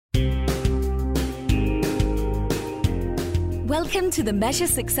Welcome to the Measure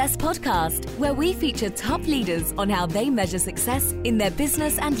Success podcast, where we feature top leaders on how they measure success in their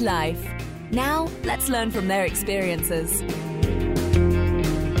business and life. Now, let's learn from their experiences.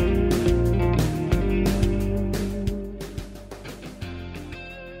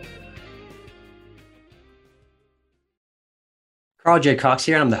 Carl J. Cox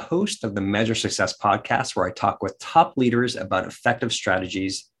here. I'm the host of the Measure Success podcast, where I talk with top leaders about effective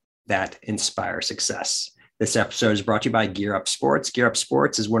strategies that inspire success. This episode is brought to you by Gear Up Sports. Gear Up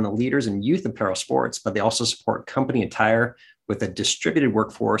Sports is one of the leaders in youth apparel sports, but they also support company attire with a distributed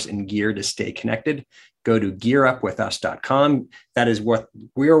workforce and gear to stay connected. Go to gearupwithus.com. That is what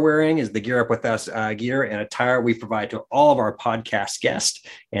we're wearing, is the Gear Up With Us gear and attire we provide to all of our podcast guests.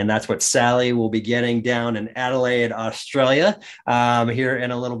 And that's what Sally will be getting down in Adelaide, Australia, here in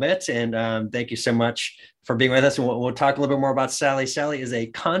a little bit. And thank you so much for being with us. And we'll talk a little bit more about Sally. Sally is a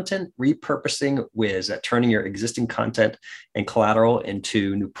content repurposing whiz at turning your existing content and collateral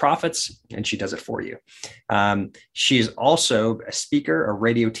into new profits, and she does it for you. She is also a speaker, a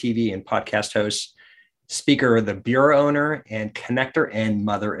radio, TV, and podcast host, speaker, the bureau owner, and connector and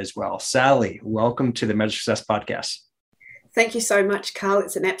mother as well. Sally, welcome to the Measure Success podcast. Thank you so much, Carl.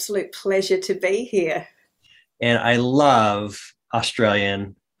 It's an absolute pleasure to be here. And I love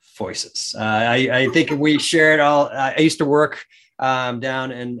Australian voices. I think we shared all. I used to work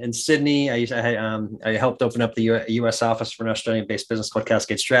down in Sydney. I helped open up the U.S. office for an Australian-based business called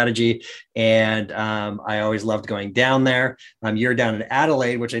Cascade Strategy, and I always loved going down there. You're down in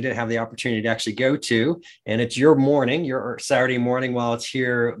Adelaide, which I didn't have the opportunity to actually go to, and it's your Saturday morning, while it's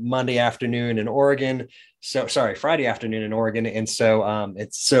here Monday afternoon in Oregon. Friday afternoon in Oregon. And so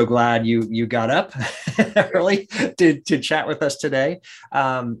it's so glad you got up early to chat with us today.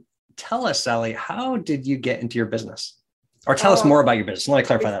 Tell us, Sally, how did you get into your business? Or tell us more about your business. Let me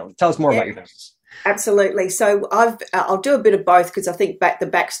clarify that. Tell us more about your business. Absolutely. So I'll do a bit of both, because I think the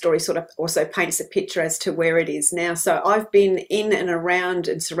backstory sort of also paints a picture as to where it is now. So I've been in and around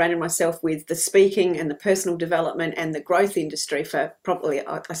and surrounded myself with the speaking and the personal development and the growth industry for probably,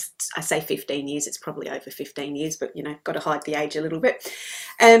 I say 15 years, it's probably over 15 years, but got to hide the age a little bit.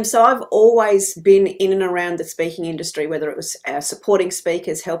 So I've always been in and around the speaking industry, whether it was supporting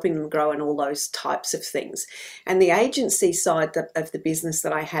speakers, helping them grow, and all those types of things. And the agency side of the business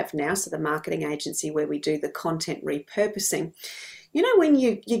that I have now, so the marketing agency, where we do the content repurposing, when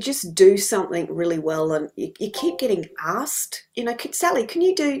you just do something really well and you keep getting asked, Sally, can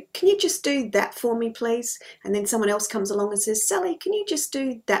you just do that for me, please? And then someone else comes along and says, Sally, can you just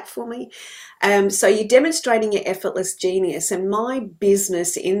do that for me? So you're demonstrating your effortless genius. And my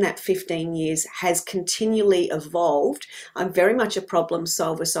business in that 15 years has continually evolved. I'm very much a problem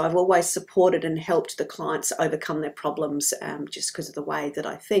solver, so I've always supported and helped the clients overcome their problems just because of the way that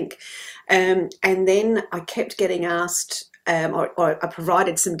I think. And then I kept getting asked, or I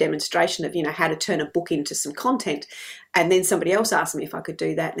provided some demonstration of, how to turn a book into some content. And then somebody else asked me if I could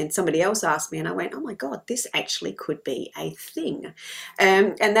do that. And then somebody else asked me, and I went, oh my God, this actually could be a thing.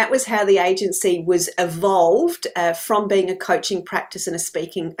 And that was how the agency was evolved from being a coaching practice and a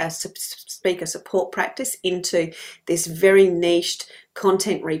speaker support practice into this very niched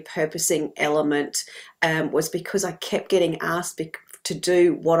content repurposing element, was because I kept getting asked to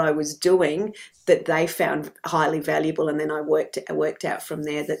do what I was doing that they found highly valuable. And then I worked out from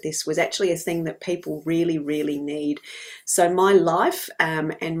there that this was actually a thing that people really, really need. So my life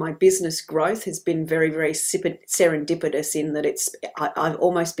and my business growth has been very, very serendipitous in that I've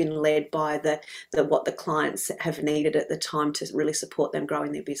almost been led by what the clients have needed at the time to really support them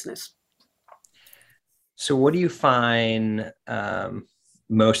growing their business. So what do you find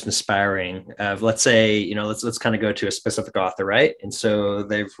most inspiring of, let's say, let's kind of go to a specific author, right? And so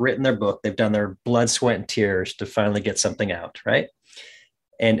they've written their book, they've done their blood, sweat, and tears to finally get something out, right?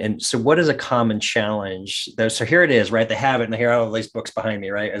 And so what is a common challenge? So here it is, right? They have it, and here are all these books behind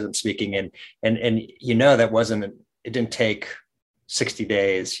me, right, as I'm speaking. And it didn't take 60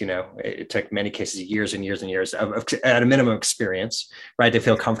 days, it took many cases years and years and years of at a minimum experience, right? They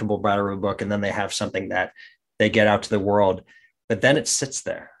feel comfortable about a book, and then they have something that they get out to the world. But then it sits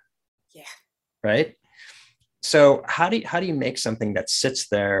there. Yeah. Right. So how do you make something that sits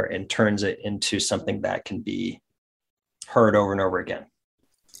there and turns it into something that can be heard over and over again?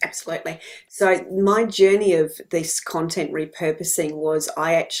 Absolutely. So my journey of this content repurposing was,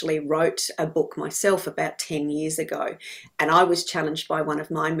 I actually wrote a book myself about 10 years ago. And I was challenged by one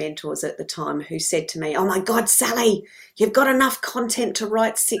of my mentors at the time, who said to me, oh my God, Sally, you've got enough content to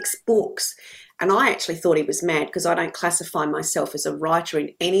write 6 books. And I actually thought he was mad, because I don't classify myself as a writer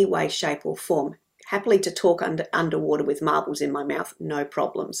in any way, shape or form. happily to talk underwater with marbles in my mouth, no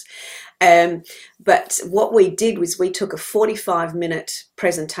problems. But what we did was we took a 45-minute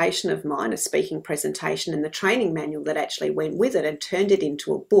presentation of mine, a speaking presentation, and the training manual that actually went with it, and turned it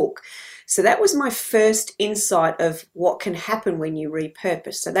into a book. So that was my first insight of what can happen when you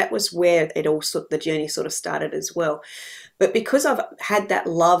repurpose. So that was where the journey sort of started as well. But because I've had that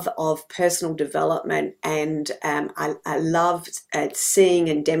love of personal development, and I love seeing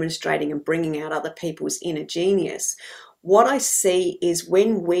and demonstrating and bringing out other people's inner genius, what I see is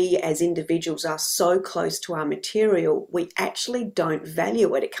when we as individuals are so close to our material, we actually don't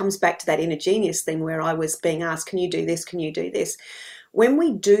value it. It comes back to that inner genius thing where I was being asked, can you do this? Can you do this? When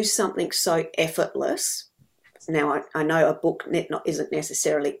we do something so effortless, now I know a book isn't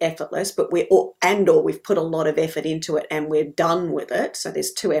necessarily effortless, but we've put a lot of effort into it and we're done with it. So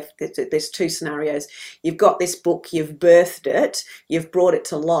there's two scenarios. You've got this book, you've birthed it, you've brought it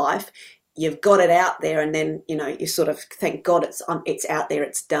to life, you've got it out there, and then you sort of thank God it's out there,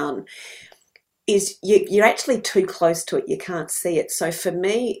 it's done. You're actually too close to it, you can't see it. So for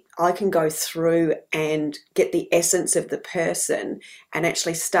me, I can go through and get the essence of the person and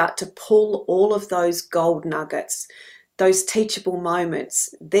actually start to pull all of those gold nuggets, those teachable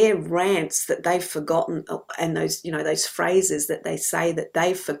moments, their rants that they've forgotten, and those phrases that they say that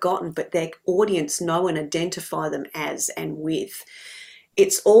they've forgotten, but their audience know and identify them as and with.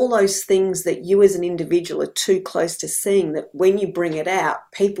 It's all those things that you as an individual are too close to seeing, that when you bring it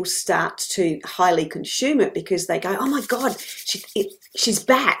out, people start to highly consume it because they go, oh my God, she's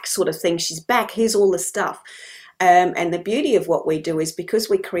back, sort of thing. She's back. Here's all the stuff. And the beauty of what we do is because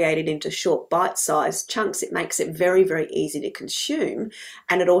we create it into short bite-sized chunks, it makes it very, very easy to consume.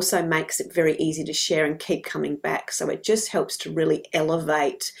 And it also makes it very easy to share and keep coming back. So it just helps to really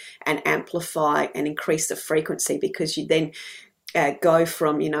elevate and amplify and increase the frequency, because you then go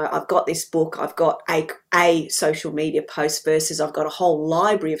from, I've got this book, I've got a social media post, versus I've got a whole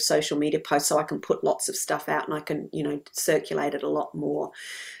library of social media posts, so I can put lots of stuff out and I can, circulate it a lot more.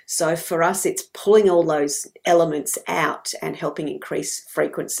 So for us, it's pulling all those elements out and helping increase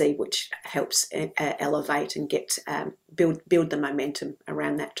frequency, which helps elevate and get build the momentum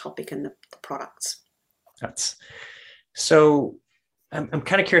around that topic and the products. So I'm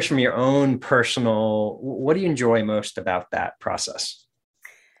kind of curious, from your own personal, what do you enjoy most about that process?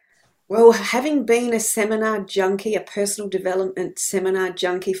 Well, having been a seminar junkie, a personal development seminar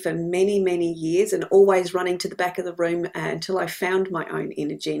junkie for many, many years, and always running to the back of the room until I found my own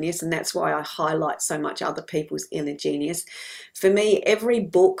inner genius, and that's why I highlight so much other people's inner genius. For me, every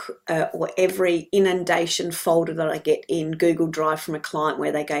book or every inundation folder that I get in Google Drive from a client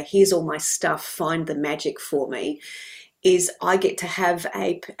where they go, here's all my stuff, find the magic for me, is I get to have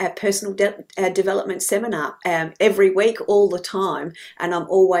a personal development seminar every week, all the time, and I'm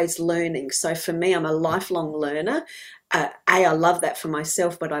always learning. So for me, I'm a lifelong learner. I love that for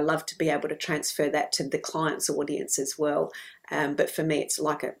myself, but I love to be able to transfer that to the client's audience as well. But for me, it's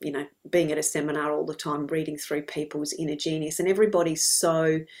like being at a seminar all the time, reading through people's inner genius, and everybody's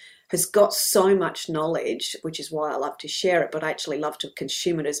has got so much knowledge, which is why I love to share it, but I actually love to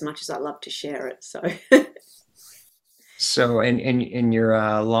consume it as much as I love to share it. So in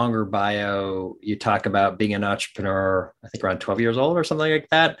your longer bio, you talk about being an entrepreneur, I think around 12 years old or something like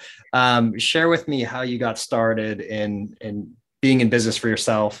that. Share with me how you got started in being in business for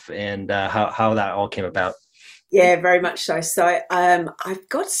yourself, and how that all came about. Yeah, very much so. So I've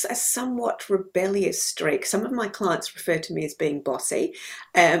got a somewhat rebellious streak. Some of my clients refer to me as being bossy,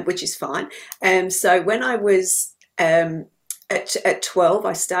 which is fine. So when I was at 12,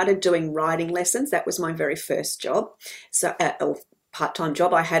 I started doing riding lessons. That was my very first job. So, part-time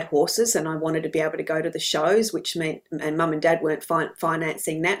job. I had horses and I wanted to be able to go to the shows, which meant, and mum and dad weren't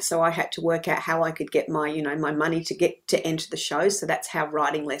financing that. So I had to work out how I could get my, my money to enter the shows. So that's how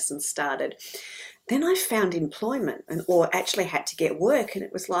riding lessons started. Then I found employment, or actually had to get work. And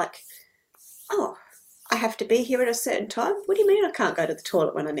it was like, oh, I have to be here at a certain time? What do you mean I can't go to the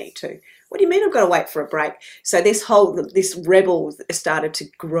toilet when I need to? What do you mean I've got to wait for a break? So this rebel started to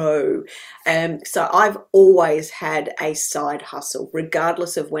grow. So I've always had a side hustle,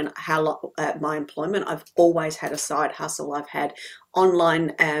 regardless of how long my employment. I've always had a side hustle. I've had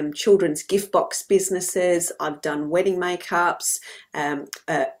online children's gift box businesses. I've done wedding makeups,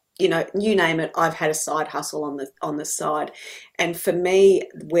 you know, you name it, I've had a side hustle on the side. And for me,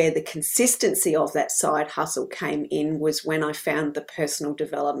 where the consistency of that side hustle came in was when I found the personal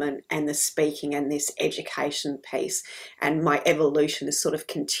development and the speaking and this education piece. And my evolution has sort of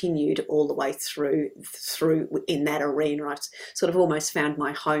continued all the way through in that arena. I've sort of almost found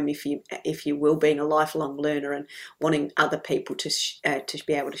my home, if you will, being a lifelong learner and wanting other people to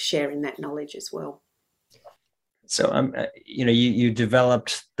be able to share in that knowledge as well. So, you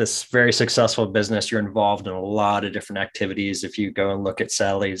developed this very successful business. You're involved in a lot of different activities. If you go and look at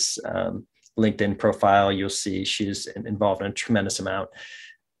Sally's LinkedIn profile, you'll see she's involved in a tremendous amount.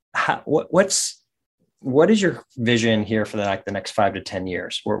 What is your vision here for the next 5 to 10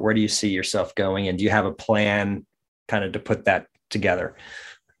 years? Where do you see yourself going? And do you have a plan kind of to put that together?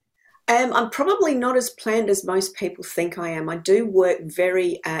 I'm probably not as planned as most people think I am. I do work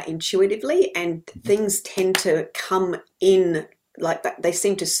very intuitively, and things tend to come in like that. They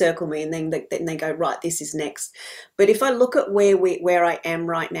seem to circle me, and then they go, right, this is next. But if I look at where I am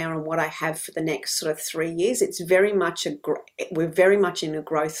right now and what I have for the next sort of 3 years, it's very much we're very much in a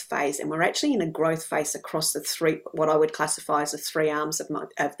growth phase, and we're actually in a growth phase across what I would classify as the 3 arms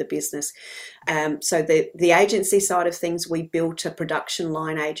of the business. So the agency side of things, we built a production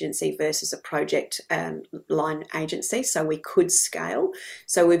line agency versus a project line agency, so we could scale.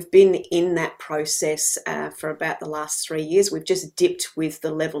 So we've been in that process for about the last 3 years. We've just dipped with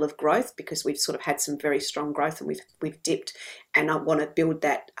the level of growth because we've sort of had some very strong growth, and we've dipped, and I want to build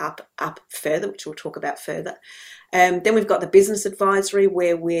that up further, which we'll talk about further. Then we've got the business advisory,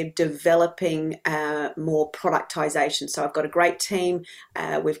 where we're developing more productization. So I've got a great team.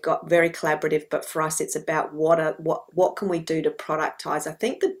 We've got very collaborative, but for us, it's about what can we do to productize. I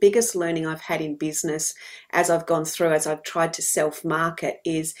think the biggest learning I've had in business as I've gone through, as I've tried to self-market,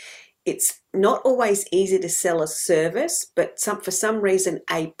 is it's not always easy to sell a service, but for some reason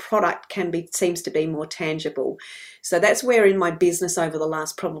a product seems to be more tangible. So that's where in my business over the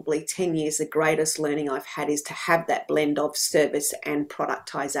last probably 10 years, the greatest learning I've had is to have that blend of service and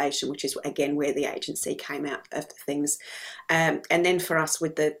productization, which is again where the agency came out of things. And then for us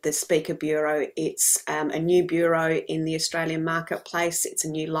with the Speaker Bureau, it's a new bureau in the Australian marketplace. It's a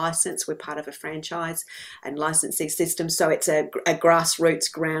new license. We're part of a franchise and licensing system. So it's a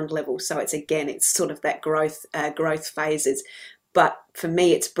grassroots ground level. So it's sort of that growth phases. But for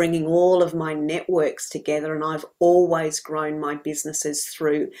me, it's bringing all of my networks together, and I've always grown my businesses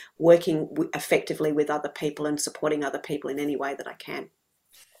through working effectively with other people and supporting other people in any way that I can.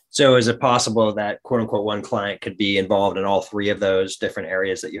 So is it possible that, quote unquote, one client could be involved in all 3 of those different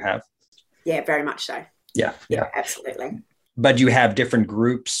areas that you have? Yeah, very much so. Yeah, absolutely. But you have different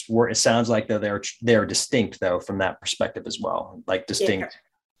groups where it sounds like they're distinct, though, from that perspective as well, like distinct.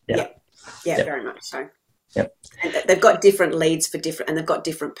 Yeah, very much so. Yep. And they've got different leads and they've got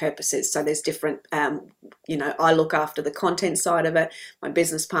different purposes. So there's different, I look after the content side of it. My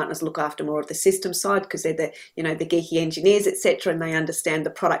business partners look after more of the system side because they're the geeky engineers, etc., and they understand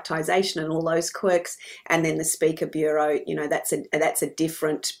the productization and all those quirks. And then the Speaker Bureau, that's a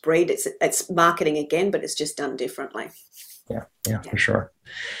different breed. It's marketing again, but it's just done differently. Yeah, for sure.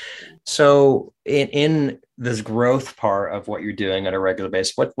 So in this growth part of what you're doing on a regular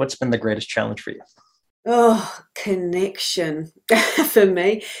basis, what's been the greatest challenge for you? Oh, connection for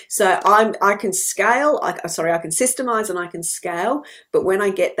me. So I can scale, I can systemize and I can scale, but when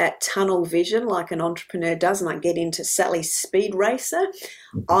I get that tunnel vision like an entrepreneur does and I get into Sally's Speed Racer,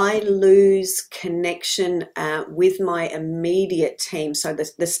 I lose connection with my immediate team. So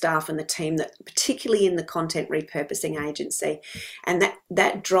the staff and the team that particularly in the content repurposing agency. And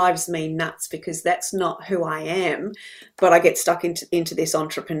that drives me nuts because that's not who I am, but I get stuck into this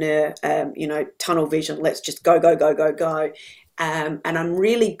entrepreneur, tunnel vision. Let's just go. And I'm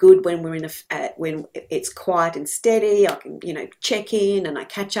really good when we're when it's quiet and steady. I can, check in and I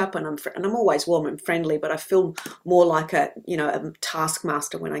catch up and I'm always warm and friendly, but I feel more like a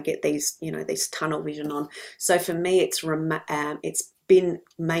taskmaster when I get these tunnel vision on. So for me, it's been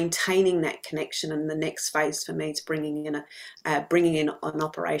maintaining that connection, and the next phase for me is bringing in an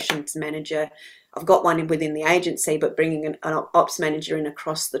operations manager. I've got one within the agency, but bringing an ops manager in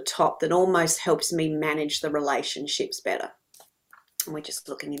across the top that almost helps me manage the relationships better. And we're just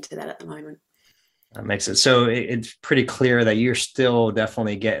looking into that at the moment. That makes it. So it's pretty clear that you're still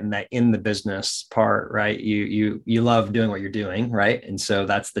definitely getting that in the business part, right? You love doing what you're doing, right? And so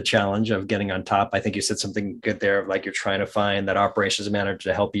that's the challenge of getting on top. I think you said something good there, like you're trying to find that operations manager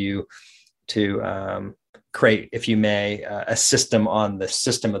to help you to create, if you may, a system on the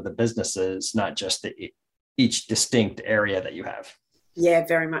system of the businesses, not just each distinct area that you have. Yeah,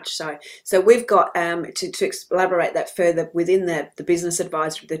 very much so. So we've got to elaborate that further within the business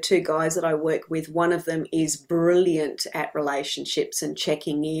advisory. The two guys that I work with, one of them is brilliant at relationships and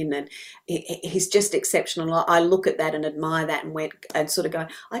checking in, and he's just exceptional. I look at that and admire that, and sort of go,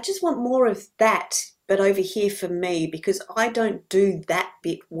 I just want more of that. But over here for me, because I don't do that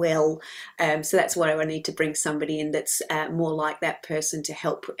bit well. So that's why I need to bring somebody in that's more like that person to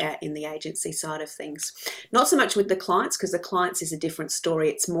help in the agency side of things. Not so much with the clients, because the clients is a different story.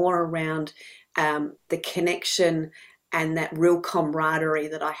 It's more around the connection and that real camaraderie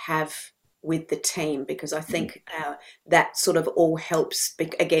that I have with the team, because I think that sort of all helps,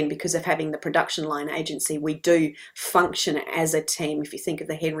 again, because of having the production line agency. We do function as a team. If you think of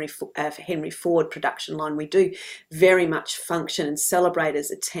the Henry Ford production line, we do very much function and celebrate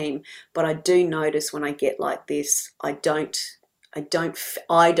as a team. But I do notice when I get like this, I don't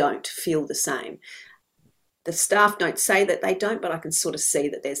feel the same. The staff don't say that they don't, but I can sort of see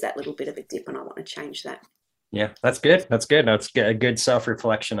that there's that little bit of a dip, and I want to change that. Yeah, that's good. That's good. That's a good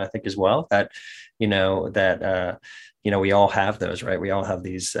self-reflection, I think, as well, that, we all have those, right? We all have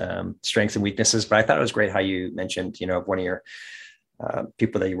these strengths and weaknesses, but I thought it was great how you mentioned, one of your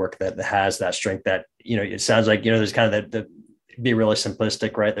people that you work with that has that strength that, it sounds like, there's kind of the be really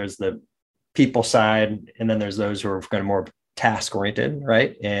simplistic, right? There's the people side, and then there's those who are kind of more task oriented,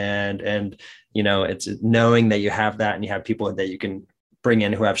 right? And it's knowing that you have that, and you have people that you can bring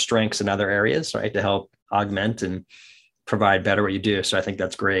in who have strengths in other areas, right, to help augment and provide better what you do. So I think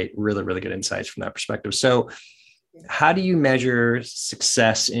that's great. Really, really good insights from that perspective. So how do you measure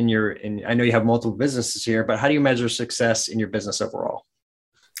success I know you have multiple businesses here, but how do you measure success in your business overall?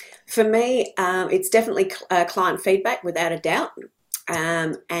 For me, it's definitely client feedback, without a doubt.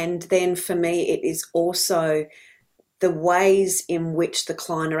 And then for me, it is also the ways in which the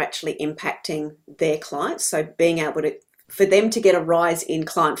client are actually impacting their clients. So being able for them to get a rise in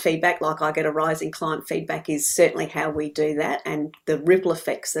client feedback, like I get a rise in client feedback, is certainly how we do that, and the ripple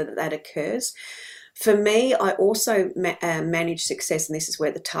effects that occurs. For me, I also manage success, and this is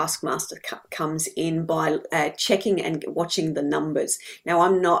where the Taskmaster comes in, by checking and watching the numbers. Now,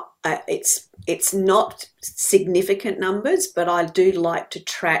 I'm not, it's not significant numbers, but I do like to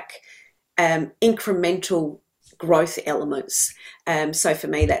track incremental growth elements. So for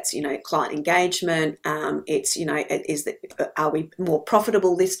me, that's, client engagement. It's, are we more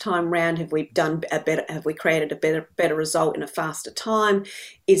profitable this time round? Have we done have we created a better result in a faster time?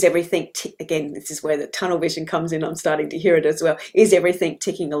 Is everything, again, this is where the tunnel vision comes in. I'm starting to hear it as well. Is everything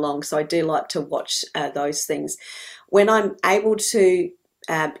ticking along? So I do like to watch those things. When I'm able to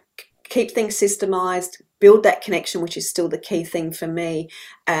keep things systemized, build that connection, which is still the key thing for me,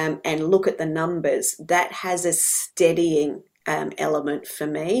 and look at the numbers, that has a steadying element for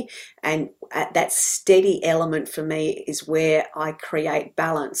me. And that steady element for me is where I create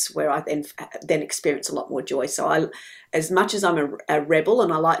balance, where I then experience a lot more joy. So as much as I'm a rebel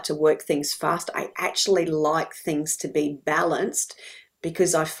and I like to work things fast, I actually like things to be balanced,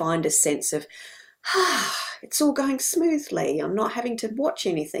 because I find a sense of, it's all going smoothly. I'm not having to watch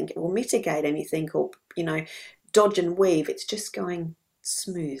anything or mitigate anything or, dodge and weave. It's just going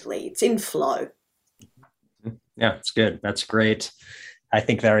smoothly. It's in flow. Yeah, it's good. That's great. I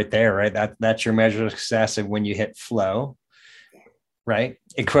think that right there, right? That's your measure of success. And when you hit flow, right?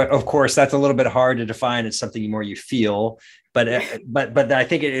 Of course, that's a little bit hard to define. It's something more you feel, but I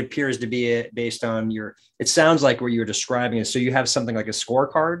think it appears to be based on it sounds like what you're describing is, so you have something like a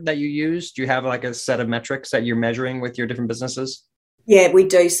scorecard that you use. Do you have like a set of metrics that you're measuring with your different businesses? Yeah, we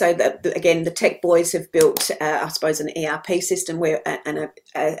do. So again, the tech boys have built, I suppose, an ERP system and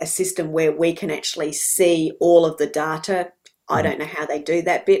a system where we can actually see all of the data. I don't know how they do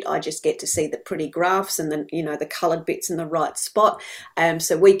that bit. I just get to see the pretty graphs and then, the coloured bits in the right spot.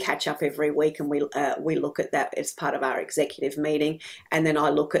 So we catch up every week, and we look at that as part of our executive meeting. And then I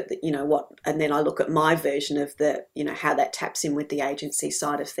look at and then I look at my version of how that taps in with the agency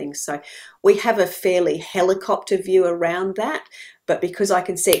side of things. So we have a fairly helicopter view around that. But because I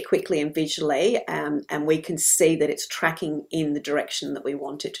can see it quickly and visually, and we can see that it's tracking in the direction that we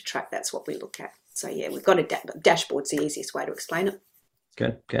want it to track, that's what we look at. So yeah, we've got a dashboard's the easiest way to explain it.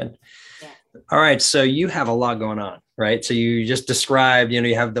 Good. Yeah. All right. So you have a lot going on, right? So you just described,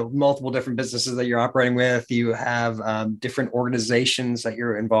 you have the multiple different businesses that you're operating with. You have different organizations that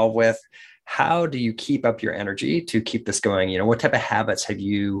you're involved with. How do you keep up your energy to keep this going? What type of habits have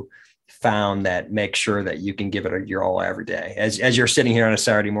you found that make sure that you can give it your all every day, as you're sitting here on a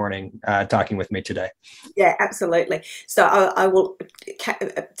Saturday morning talking with me today? Yeah, absolutely. So I will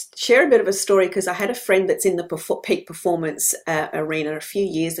share a bit of a story, because I had a friend that's in the peak performance arena a few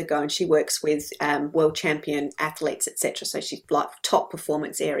years ago, and she works with world champion athletes, etc. So she's like top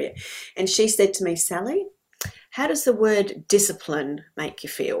performance area. And she said to me, Sally, how does the word discipline make you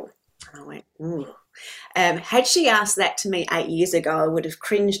feel? And I went, ooh. Had she asked that to me 8 years ago, I would have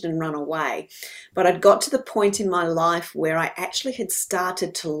cringed and run away. But I'd got to the point in my life where I actually had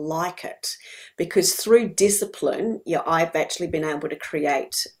started to like it, because through discipline, I've actually been able to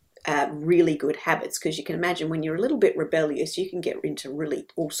create really good habits. Because you can imagine, when you're a little bit rebellious, you can get into really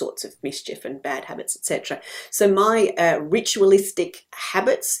all sorts of mischief and bad habits, etc. So my ritualistic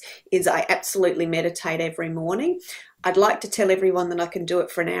habits is I absolutely meditate every morning. I'd like to tell everyone that I can do it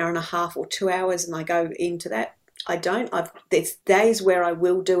for an hour and a half or 2 hours, and I go into that. I don't. There's days where I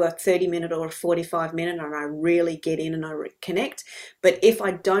will do a 30-minute or a 45-minute, and I really get in and I connect. But if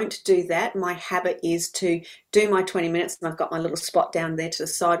I don't do that, my habit is to do my 20 minutes, and I've got my little spot down there to the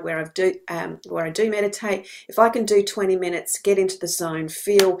side where I do meditate. If I can do 20 minutes, get into the zone,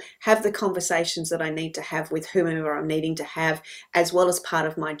 have the conversations that I need to have with whomever I'm needing to have, as well as part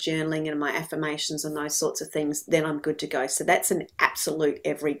of my journaling and my affirmations and those sorts of things, then I'm good to go. So that's an absolute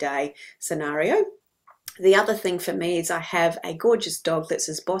everyday scenario. The other thing for me is I have a gorgeous dog that's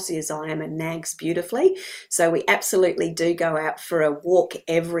as bossy as I am and nags beautifully. So we absolutely do go out for a walk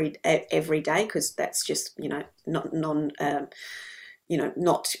every day, because that's just,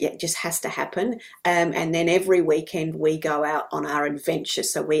 just has to happen. And then every weekend we go out on our adventure.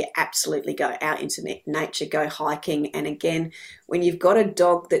 So we absolutely go out into nature, go hiking. And again, when you've got a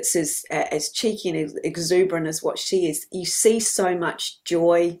dog that's as cheeky and as exuberant as what she is, you see so much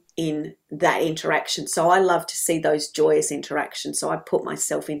joy in that interaction. So I love to see those joyous interactions. So I put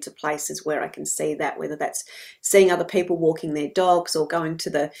myself into places where I can see that, whether that's seeing other people walking their dogs, or going to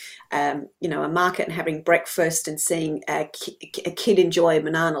the, a market and having breakfast and seeing a kid enjoy a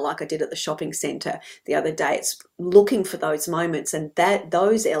banana like I did at the shopping centre the other day. It's looking for those moments, and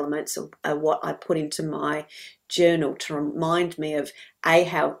those elements are what I put into my journal to remind me of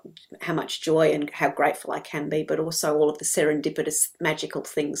how much joy and how grateful I can be, but also all of the serendipitous magical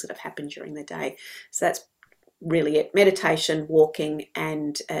things that have happened during the day. So that's really it: meditation, walking,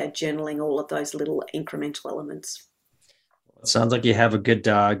 and journaling, all of those little incremental elements. It sounds like you have a good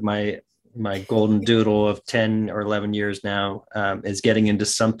dog. My golden doodle of 10 or 11 years now is getting into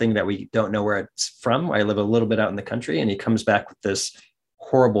something that we don't know where it's from. I live a little bit out in the country, and he comes back with this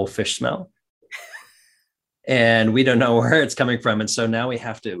horrible fish smell. And we don't know where it's coming from. And so now we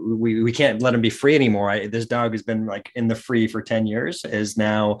can't let him be free anymore. This dog has been like in the free for 10 years, is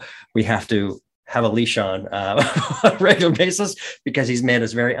now we have to have a leash on a regular basis, because he's made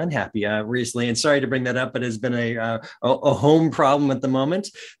us very unhappy recently. And sorry to bring that up, but it's been a home problem at the moment.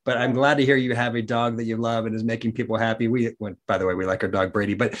 But I'm glad to hear you have a dog that you love and is making people happy. By the way, we like our dog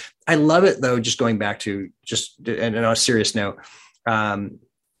Brady, but I love it though. Just going back to and on a serious note, I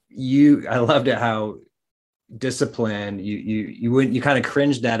loved it how discipline, you kind of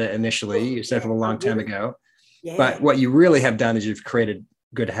cringed at it initially. You said from a long time ago, but what you really have done is you've created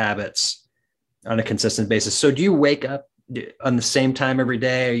good habits on a consistent basis. So do you wake up on the same time every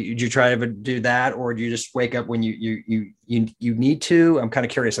day? Do you try to do that, or do you just wake up when you need to? I'm kind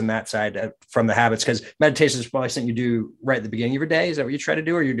of curious on that side from the habits, because meditation is probably something you do right at the beginning of your day. Is that what you try to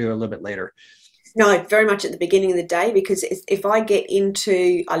do, or you do a little bit later? No, very much at the beginning of the day, because if I get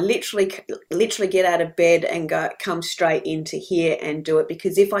into, I literally get out of bed and come straight into here and do it.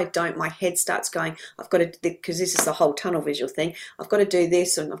 Because if I don't, my head starts going, I've got to, because this is the whole tunnel visual thing, I've got to do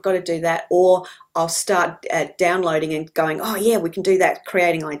this and I've got to do that, or I'll start downloading and going, oh yeah, we can do that,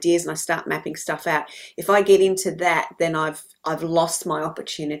 creating ideas, and I start mapping stuff out. If I get into that, then I've lost my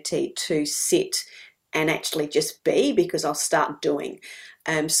opportunity to sit and actually just be, because I'll start doing.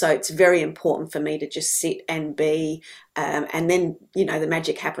 So it's very important for me to just sit and be, and then, the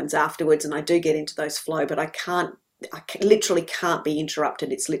magic happens afterwards, and I do get into those flow, but I literally can't be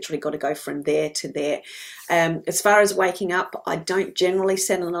interrupted. It's literally got to go from there to there. As far as waking up, I don't generally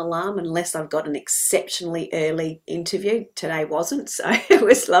set an alarm unless I've got an exceptionally early interview. Today wasn't, so it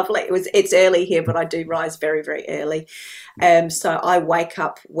was lovely. It's early here, but I do rise very, very early. So I wake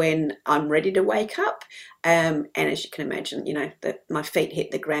up when I'm ready to wake up. And as you can imagine, that my feet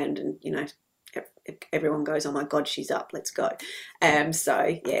hit the ground, and, everyone goes, oh my God, she's up, let's go.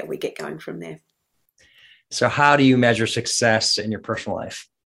 So yeah, we get going from there. So how do you measure success in your personal life?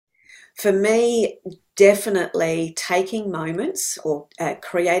 For me, definitely taking moments, or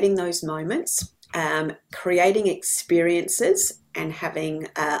creating those moments, creating experiences and having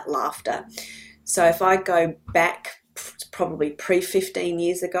laughter. So if I go back probably pre-15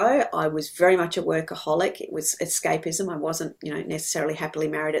 years ago, I was very much a workaholic. It was escapism. I wasn't, necessarily happily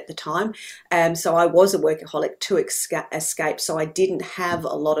married at the time. So I was a workaholic to escape. So I didn't have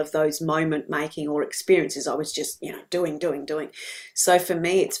a lot of those moment making or experiences. I was just, doing. So for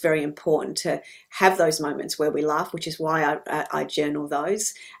me, it's very important to have those moments where we laugh, which is why I journal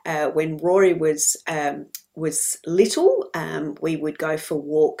those. When Rory was little, we would go for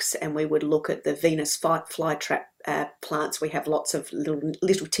walks and we would look at the Venus flytrap plants. We have lots of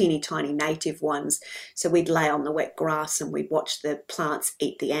little teeny tiny native ones. So we'd lay on the wet grass and we'd watch the plants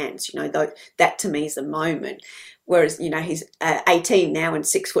eat the ants. That to me is a moment. Whereas, he's 18 now and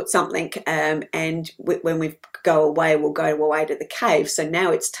 6 foot something. And when we go away, we'll go away to the cave. So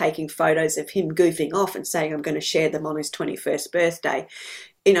now it's taking photos of him goofing off and saying, I'm going to share them on his 21st birthday.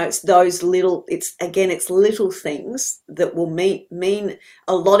 It's those it's little things that will mean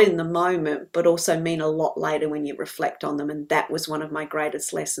a lot in the moment, but also mean a lot later when you reflect on them. And that was one of my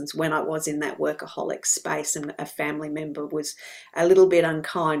greatest lessons when I was in that workaholic space and a family member was a little bit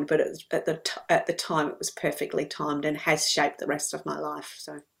unkind, but at the time it was perfectly timed and has shaped the rest of my life.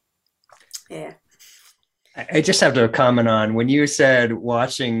 So, yeah. I just have to comment on when you said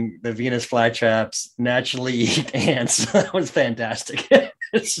watching the Venus flytraps naturally eat ants. That was fantastic. That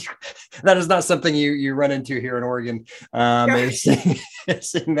is not something you run into here in Oregon.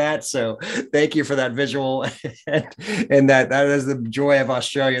 Seeing that. So thank you for that visual. and that is the joy of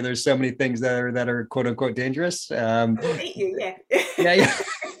Australia. There's so many things that are quote unquote dangerous. They'll eat you, yeah. Yeah.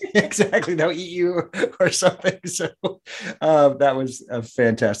 Exactly. They'll eat you or something. So that was a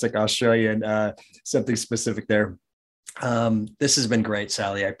fantastic Australian, something specific there. This has been great,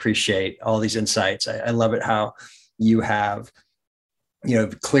 Sally. I appreciate all these insights. I love it how you have,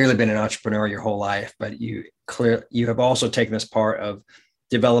 clearly been an entrepreneur your whole life, but you have also taken this part of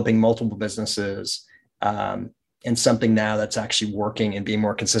developing multiple businesses and something now that's actually working and being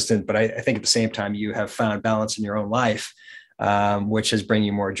more consistent. But I think at the same time, you have found balance in your own life, which is bringing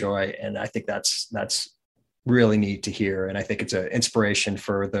you more joy. And I think that's really neat to hear. And I think it's an inspiration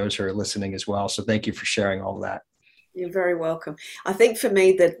for those who are listening as well. So thank you for sharing all of that. You're very welcome. I think for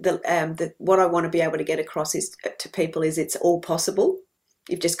me that what I want to be able to get across to people is it's all possible.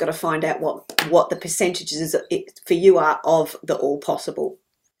 You've just got to find out what the percentages for you are of the all possible.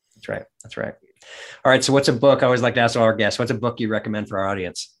 That's right. All right. So what's a book? I always like to ask all our guests, what's a book you recommend for our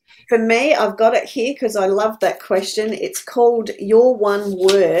audience? For me, I've got it here because I love that question. It's called Your One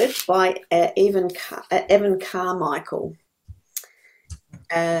Word by Evan Carmichael.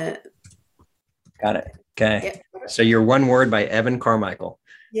 Got it. Okay. Yep. So Your One Word by Evan Carmichael.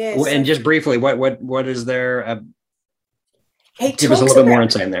 Yes. And just briefly, what is there? Give us a little bit more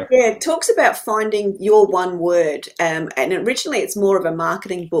insight in there. Yeah, it talks about finding your one word. And originally it's more of a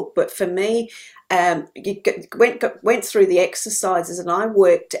marketing book, but for me, you went through the exercises and I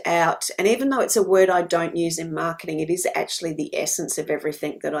worked out, and even though it's a word I don't use in marketing, it is actually the essence of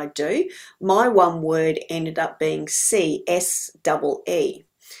everything that I do. My one word ended up being CSEE.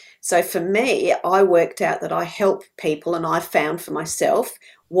 So for me, I worked out that I help people and I found for myself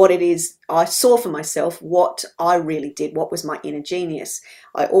what it is I saw for myself, what I really did, what was my inner genius.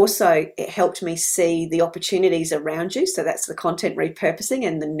 It helped me see the opportunities around you. So that's the content repurposing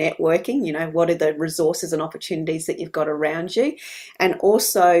and the networking, what are the resources and opportunities that you've got around you. And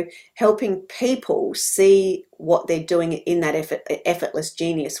also helping people see what they're doing in that effortless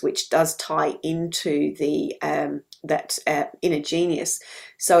genius, which does tie into the that inner genius.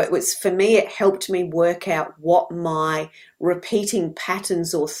 So for me, it helped me work out what my repeating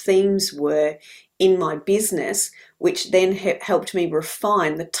patterns or themes were in my business, which then helped me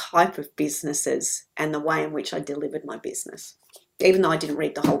refine the type of businesses and the way in which I delivered my business. Even though I didn't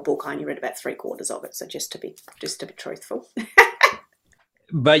read the whole book, I only read about 3/4 of it. So just to be truthful.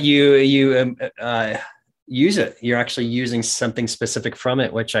 But you use it. You're actually using something specific from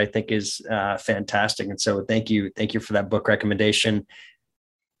it, which I think is fantastic. And so thank you for that book recommendation.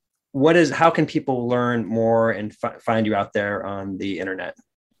 How can people learn more and find you out there on the internet?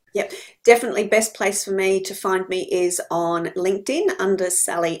 Yep, definitely best place for me to find me is on LinkedIn under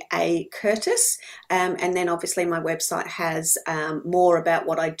Sally A. Curtis. And then obviously my website has more about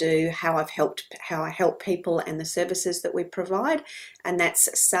what I do, how I help people and the services that we provide. And that's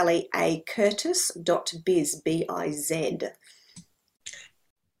sallyaCurtis.biz, B-I-Z.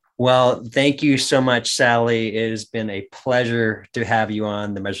 Well, thank you so much, Sally. It has been a pleasure to have you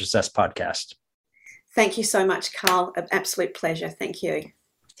on the Measure Success podcast. Thank you so much, Carl. An absolute pleasure. Thank you.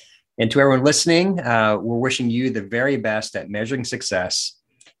 And to everyone listening, we're wishing you the very best at measuring success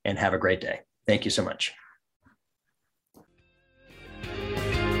and have a great day. Thank you so much.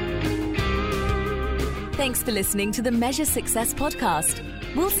 Thanks for listening to the Measure Success podcast.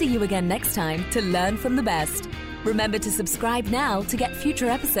 We'll see you again next time to learn from the best. Remember to subscribe now to get future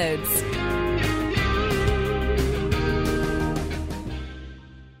episodes.